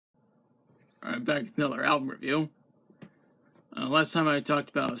Alright, back with another album review. Last time I talked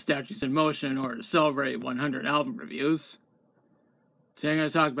about Statues in Motion, or to celebrate 100 album reviews. Today I'm going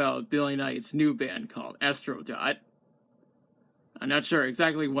to talk about Billy Knight's new band called Astrodot. I'm not sure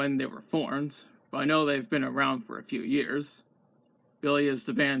exactly when they were formed, but I know they've been around for a few years. Billy is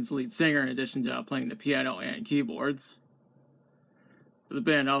the band's lead singer in addition to playing the piano and keyboards. The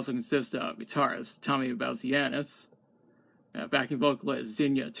band also consists of guitarist Tommy Balzianis, backing vocalist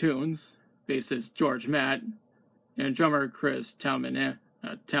Zinnia Tunes, bassist George Matt, and drummer Chris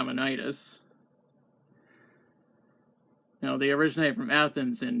Tamanaitis. Now, they originate from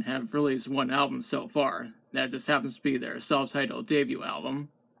Athens and have released one album so far. That just happens to be their self-titled debut album.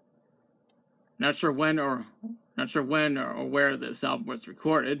 Not sure when or where this album was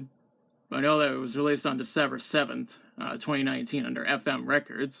recorded, but I know that it was released on December 7th, 2019 under FM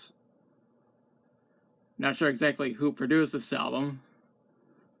Records. Not sure exactly who produced this album.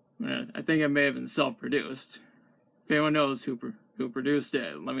 I think it may have been self-produced. If anyone knows who produced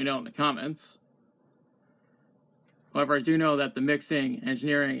it, let me know in the comments. However, I do know that the mixing,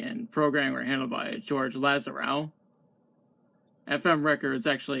 engineering, and programming were handled by George Lazarow. FM Records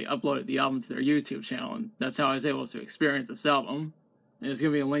actually uploaded the album to their YouTube channel, and that's how I was able to experience this album. And there's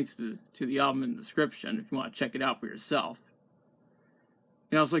going to be a link to the album in the description if you want to check it out for yourself.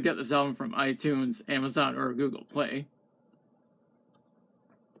 You can also get this album from iTunes, Amazon, or Google Play.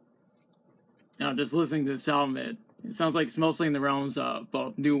 Now, just listening to this album, it sounds like it's mostly in the realms of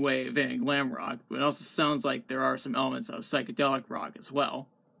both new wave and glam rock, but it also sounds like there are some elements of psychedelic rock as well.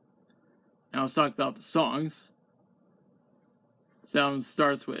 Now let's talk about the songs. This album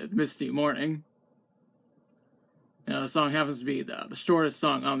starts with Misty Morning. Now, the song happens to be the shortest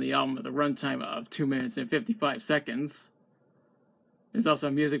song on the album with a runtime of 2 minutes and 55 seconds. There's also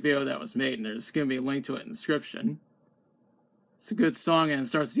a music video that was made, and there's going to be a link to it in the description. It's a good song and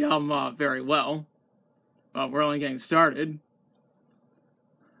starts the album off very well. But we're only getting started.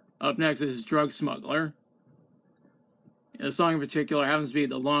 Up next is Drug Smuggler. The song in particular happens to be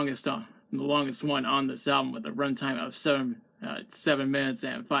the longest one on this album with a runtime of 7 minutes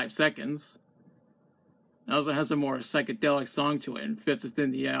and 5 seconds. It also has a more psychedelic song to it and fits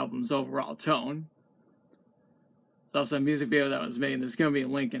within the album's overall tone. There's also a music video that was made, and there's going to be a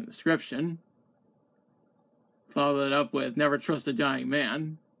link in the description. Follow that up with Never Trust a Dying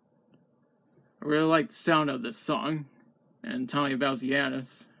Man. I really like the sound of this song, and Tommy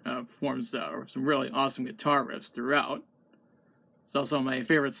Balzianis performs some really awesome guitar riffs throughout. It's also my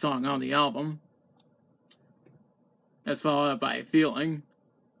favorite song on the album. That's followed up by Feeling.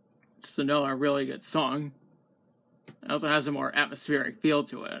 Just another really good song. It also has a more atmospheric feel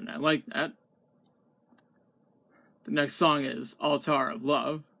to it, and I like that. The next song is Altar of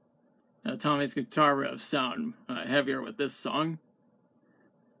Love. Tommy's guitar riffs sound heavier with this song.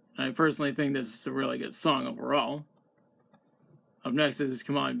 I personally think this is a really good song overall. Up next is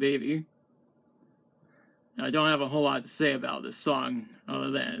Come On Baby. Now, I don't have a whole lot to say about this song, other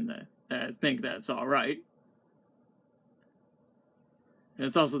than that I think that it's alright.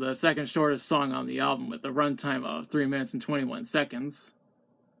 It's also the second shortest song on the album with a runtime of 3 minutes and 21 seconds.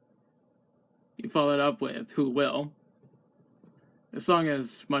 You follow it up with Who Will. The song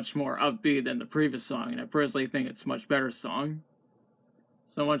is much more upbeat than the previous song, and I personally think it's a much better song.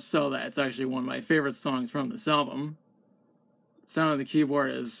 So much so that it's actually one of my favorite songs from this album. The sound of the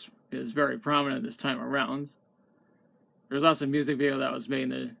keyboard is very prominent this time around. There's also a music video that was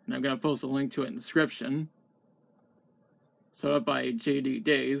made, and I'm going to post a link to it in the description. Set up by J.D.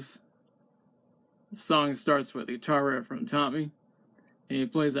 Days. The song starts with a guitar riff from Tommy, and he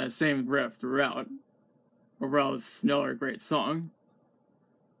plays that same riff throughout. Overall, it's another great song.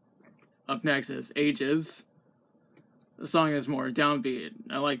 Up next is Ages. The song is more downbeat.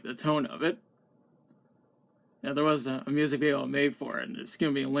 I like the tone of it. Now, there was a music video made for it, and there's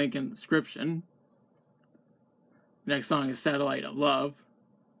going to be a link in the description. The next song is Satellite of Love.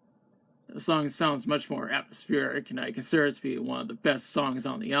 The song sounds much more atmospheric, and I consider it to be one of the best songs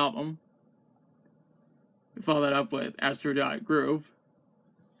on the album. We follow that up with Astrodot Groove.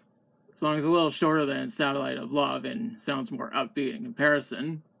 The song is a little shorter than Satellite of Love and sounds more upbeat in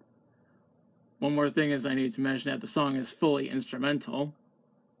comparison. One more thing is I need to mention that the song is fully instrumental.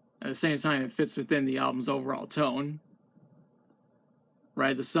 At the same time, it fits within the album's overall tone.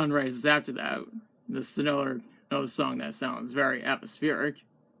 Right, The Sun Rises after that. This is another song that sounds very atmospheric.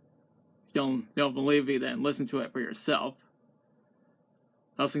 If you don't believe me, then listen to it for yourself.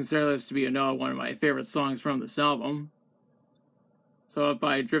 I also consider this to be another one of my favorite songs from this album. So up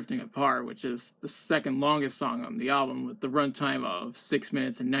by Drifting Apart, which is the second longest song on the album with the runtime of 6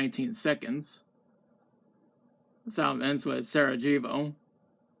 minutes and 19 seconds. This album ends with Sarajevo.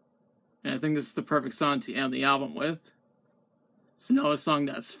 And I think this is the perfect song to end the album with. It's another song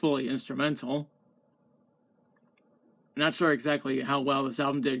that's fully instrumental. I'm not sure exactly how well this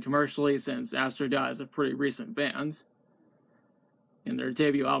album did commercially, since Astrodot is a pretty recent band, and their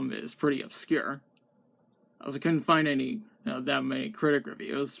debut album is pretty obscure. I also couldn't find any that many critic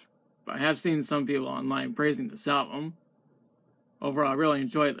reviews, but I have seen some people online praising this album. Overall, I really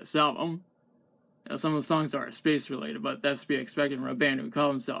enjoyed this album. Some of the songs are space related, but that's to be expected from a band who call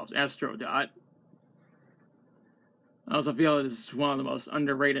themselves Astrodot. I also feel it is one of the most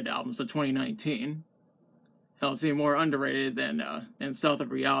underrated albums of 2019. Hell, it's even more underrated than in South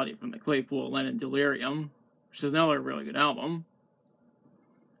of Reality from the Claypool Lennon Delirium, which is another really good album.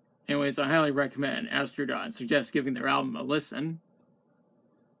 Anyways, I highly recommend Astrodot and suggest giving their album a listen.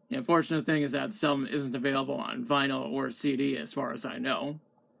 The unfortunate thing is that this album isn't available on vinyl or CD as far as I know.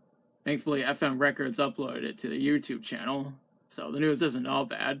 Thankfully, FM Records uploaded it to the YouTube channel, so the news isn't all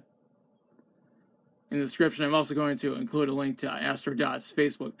bad. In the description, I'm also going to include a link to Astrodot's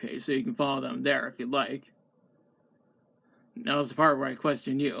Facebook page, so you can follow them there if you'd like. Now is the part where I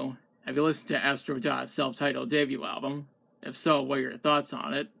question you. Have you listened to Astrodot's self-titled debut album? If so, what are your thoughts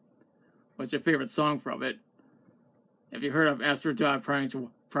on it? What's your favorite song from it? Have you heard of Astrodot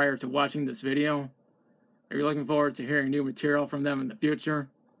prior to watching this video? Are you looking forward to hearing new material from them in the future?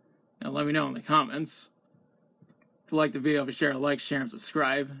 And let me know in the comments. If you like the video, be sure to like, share, and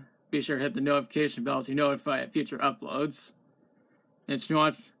subscribe. Be sure to hit the notification bell to be notified of future uploads. And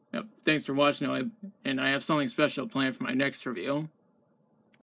thanks for watching, and I have something special planned for my next review.